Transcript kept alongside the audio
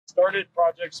Started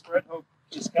Project Spread Hope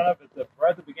just kind of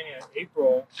right at the beginning of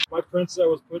April. My prints that I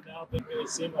was putting out didn't really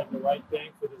seem like the right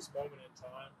thing for this moment in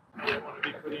time. I didn't want to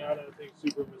be putting out anything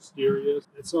super mysterious.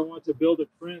 And so I wanted to build a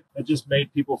print that just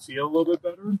made people feel a little bit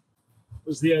better,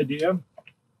 was the idea.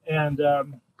 And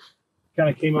kind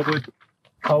of came up with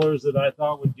colors that I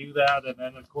thought would do that. And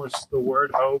then, of course, the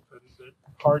word hope and the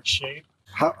heart shape.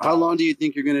 How long do you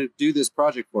think you're going to do this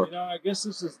project for? You know, I guess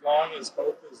it's as long as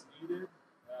hope is needed.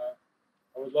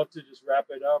 I would love to just wrap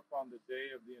it up on the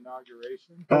day of the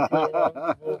inauguration.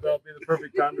 That'll be the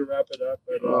perfect time to wrap it up.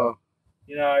 But,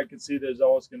 you know, I can see there's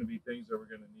always going to be things that we're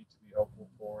going to need to be hopeful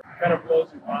for. It kind of blows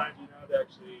your mind, you know, to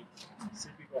actually see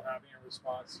people having a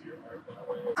response to your art that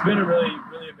way. It's been a really,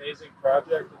 really amazing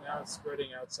project, and now it's spreading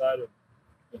outside of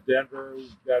Denver.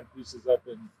 We've got pieces up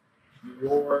in New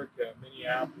York,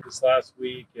 Minneapolis last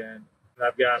week, and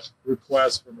I've got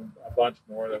requests from a bunch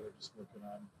more that we're just working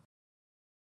on.